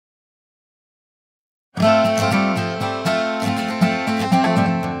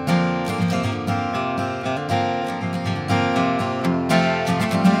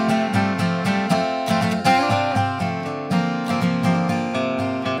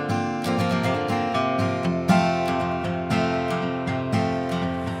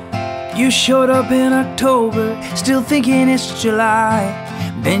You showed up in October, still thinking it's July.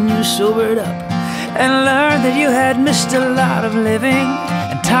 Then you sobered up and learned that you had missed a lot of living,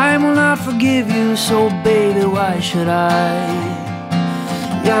 and time will not forgive you, so baby, why should I?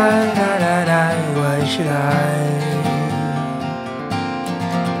 Why should I?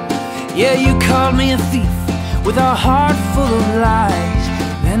 Yeah, you called me a thief with a heart full of lies.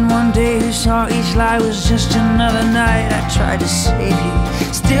 Then one day you saw each lie was just another night. I tried to save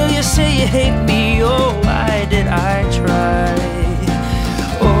you, still you say you hate me. Oh, why did I try?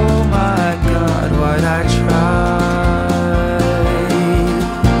 Oh my God, why'd I try?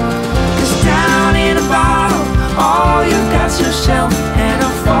 'Cause down in a bottle, all you've got's yourself and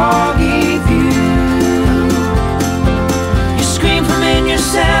a foggy view. You scream from in your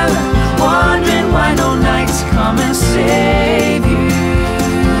cellar, wondering why no nights come and save you.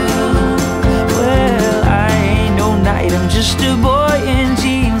 Well, I ain't no knight, I'm just a boy in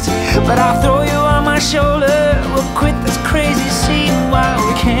jeans, but I'll throw you on my shoulder. We'll quit this crazy scene while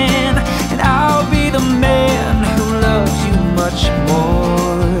we can, and I'll be the man who loves you much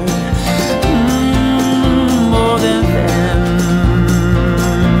more, more than them.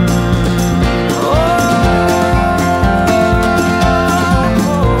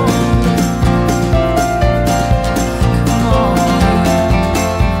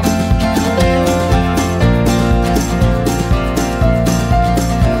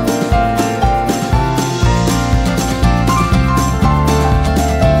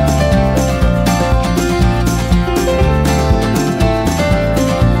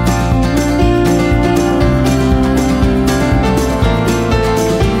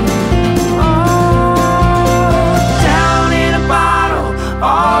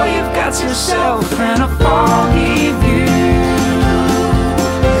 Yourself and a foggy view.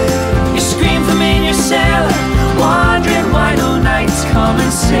 You scream from in your cellar, wondering why no nights come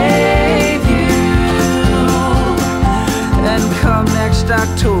and save you. And come next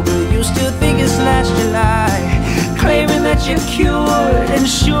October, you still think it's last July, claiming that you're cured and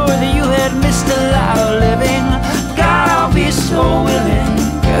sure that you had missed a lot of living. God, I'll be so willing,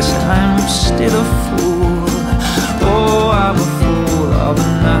 guess I'm still a fool.